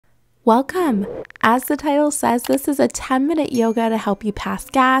Welcome! As the title says, this is a 10-minute yoga to help you pass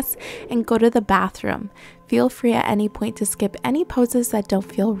gas and go to the bathroom. Feel free at any point to skip any poses that don't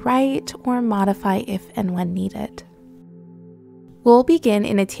feel right or modify if and when needed. We'll begin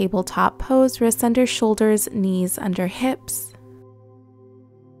in a tabletop pose, wrists under shoulders, knees under hips.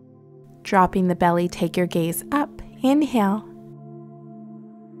 Dropping the belly, take your gaze up. Inhale.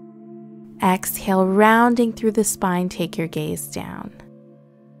 Exhale, rounding through the spine, take your gaze down.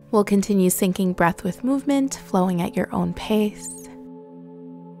 We'll continue syncing breath with movement, flowing at your own pace.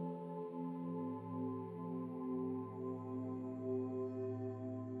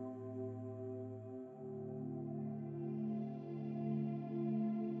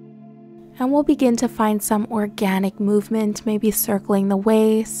 And we'll begin to find some organic movement, maybe circling the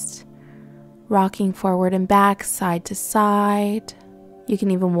waist, rocking forward and back, side to side. You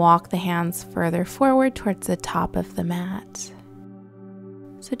can even walk the hands further forward towards the top of the mat.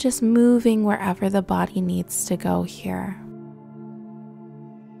 So just moving wherever the body needs to go here.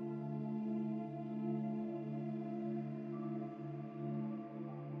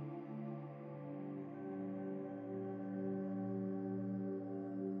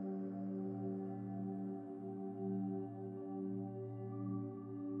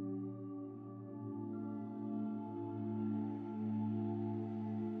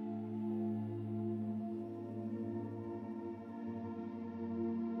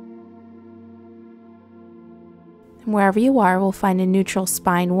 And wherever you are, we'll find a neutral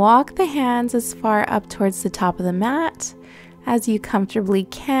spine. Walk the hands as far up towards the top of the mat as you comfortably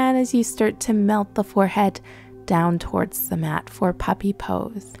can as you start to melt the forehead down towards the mat for puppy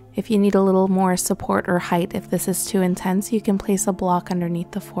pose. If you need a little more support or height, if this is too intense, you can place a block underneath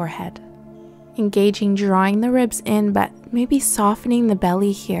the forehead. Engaging, drawing the ribs in, but maybe softening the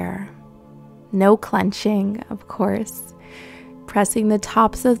belly here. No clenching, of course. Pressing the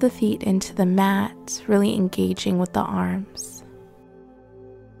tops of the feet into the mat, really engaging with the arms.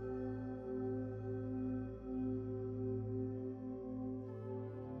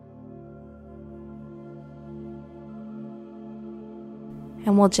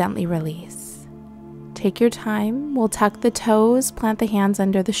 And we'll gently release. Take your time. We'll tuck the toes, plant the hands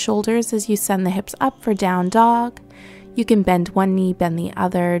under the shoulders as you send the hips up for down dog. You can bend one knee, bend the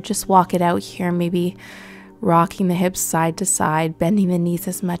other. Just walk it out here, maybe rocking the hips side to side, bending the knees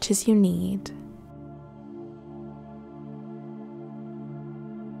as much as you need.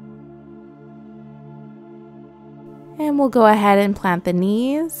 And we'll go ahead and plant the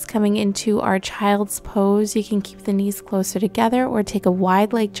knees. Coming into our child's pose, you can keep the knees closer together or take a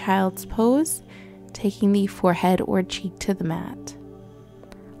wide leg child's pose, taking the forehead or cheek to the mat.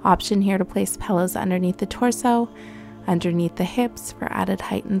 Option here to place pillows underneath the torso, underneath the hips for added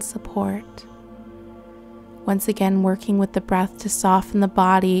height and support. Once again, working with the breath to soften the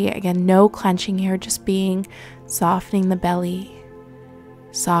body. Again, no clenching here, just being, softening the belly,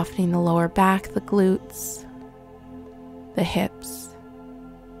 softening the lower back, the glutes, the hips,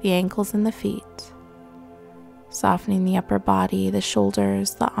 the ankles and the feet, softening the upper body, the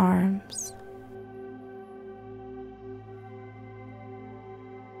shoulders, the arms.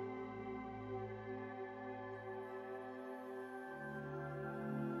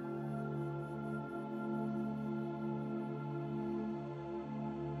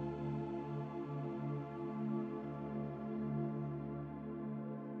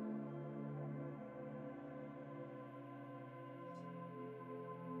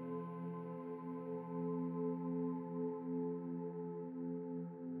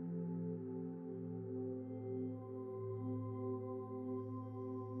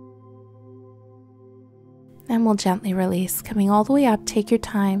 And we'll gently release, coming all the way up. Take your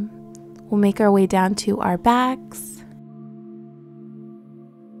time. We'll make our way down to our backs.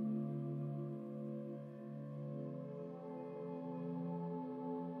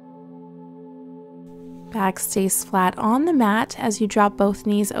 Back stays flat on the mat as you drop both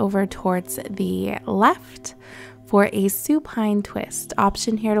knees over towards the left for a supine twist.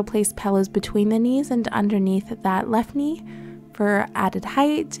 Option here to place pillows between the knees and underneath that left knee for added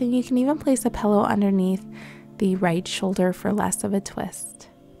height. And you can even place a pillow underneath the right shoulder for less of a twist.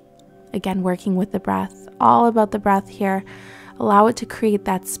 Again, working with the breath, all about the breath here. Allow it to create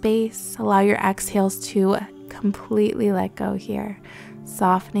that space. Allow your exhales to completely let go here,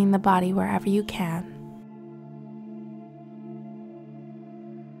 softening the body wherever you can.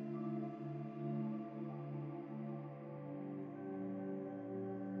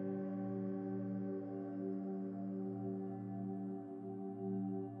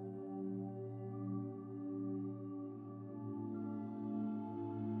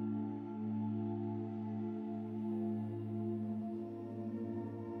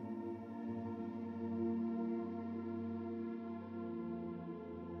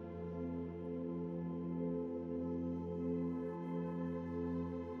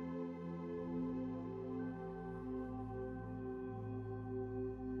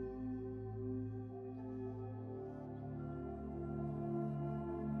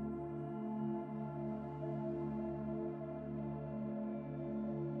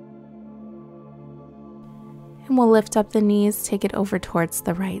 And we'll lift up the knees, take it over towards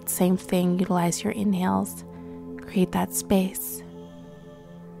the right. Same thing, utilize your inhales. Create that space.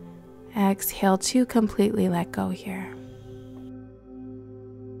 Exhale to completely let go here.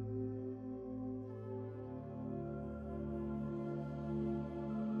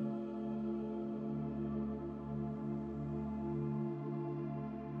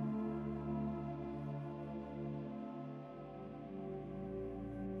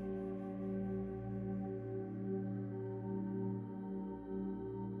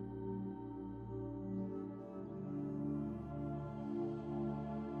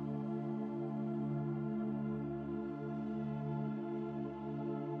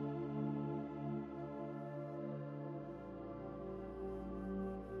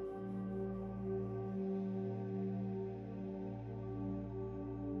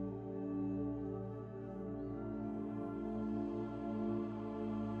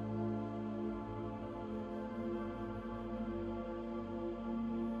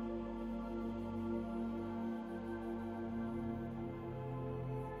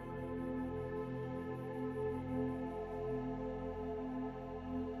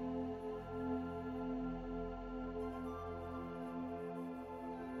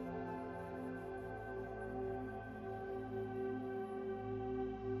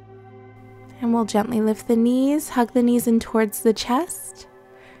 And we'll gently lift the knees, hug the knees in towards the chest.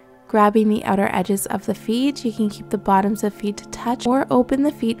 Grabbing the outer edges of the feet, you can keep the bottoms of feet to touch or open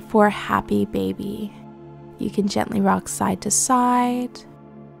the feet for happy baby. You can gently rock side to side.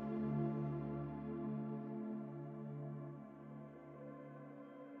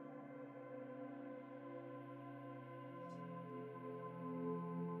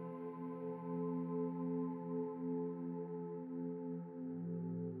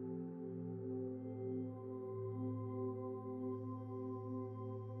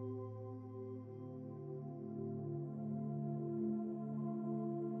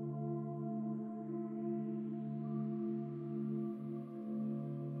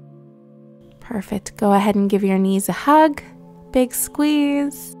 Perfect. Go ahead and give your knees a hug, big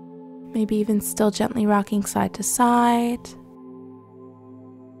squeeze, maybe even still gently rocking side to side.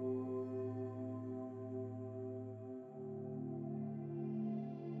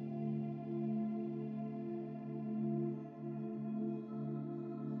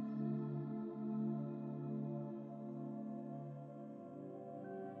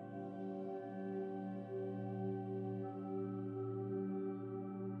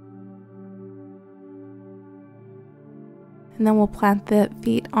 And then we'll plant the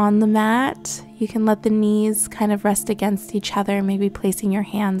feet on the mat. You can let the knees kind of rest against each other, maybe placing your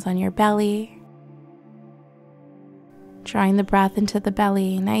hands on your belly. Drawing the breath into the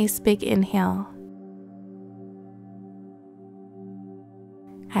belly, nice big inhale.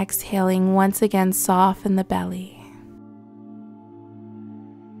 Exhaling, once again, soften the belly.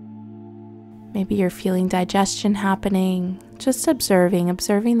 Maybe you're feeling digestion happening, just observing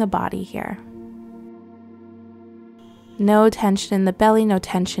the body here. No tension in the belly, no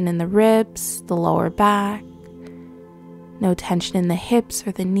tension in the ribs, the lower back. No tension in the hips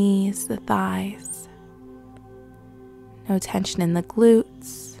or the knees, the thighs. No tension in the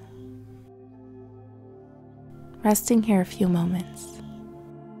glutes. Resting here a few moments.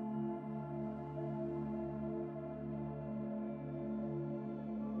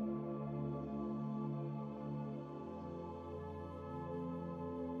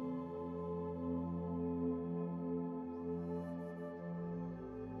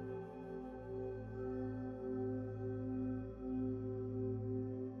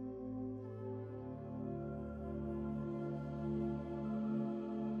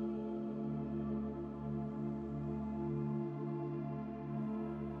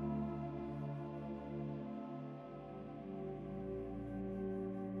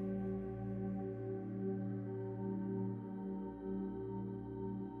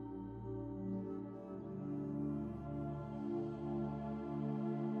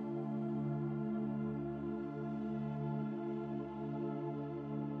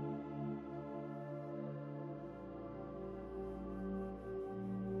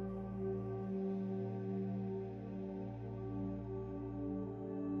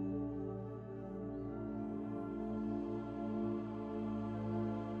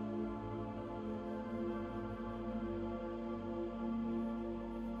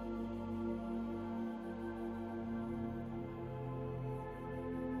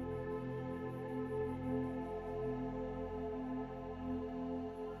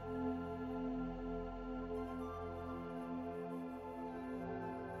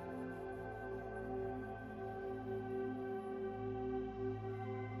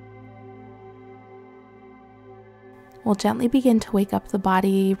 We'll gently begin to wake up the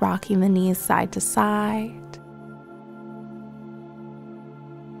body, rocking the knees side to side.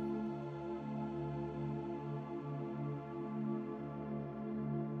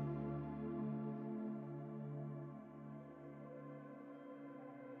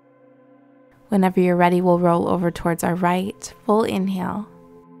 Whenever you're ready, we'll roll over towards our right. Full inhale.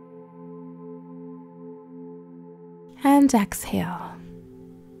 And exhale.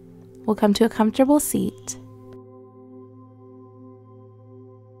 We'll come to a comfortable seat.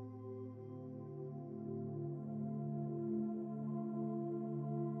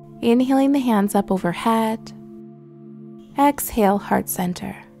 Inhaling the hands up overhead. Exhale, heart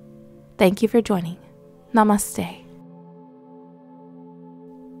center. Thank you for joining. Namaste.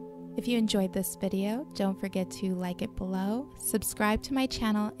 If you enjoyed this video, don't forget to like it below, subscribe to my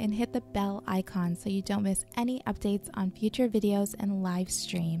channel, and hit the bell icon so you don't miss any updates on future videos and live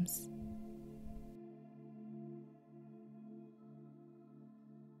streams.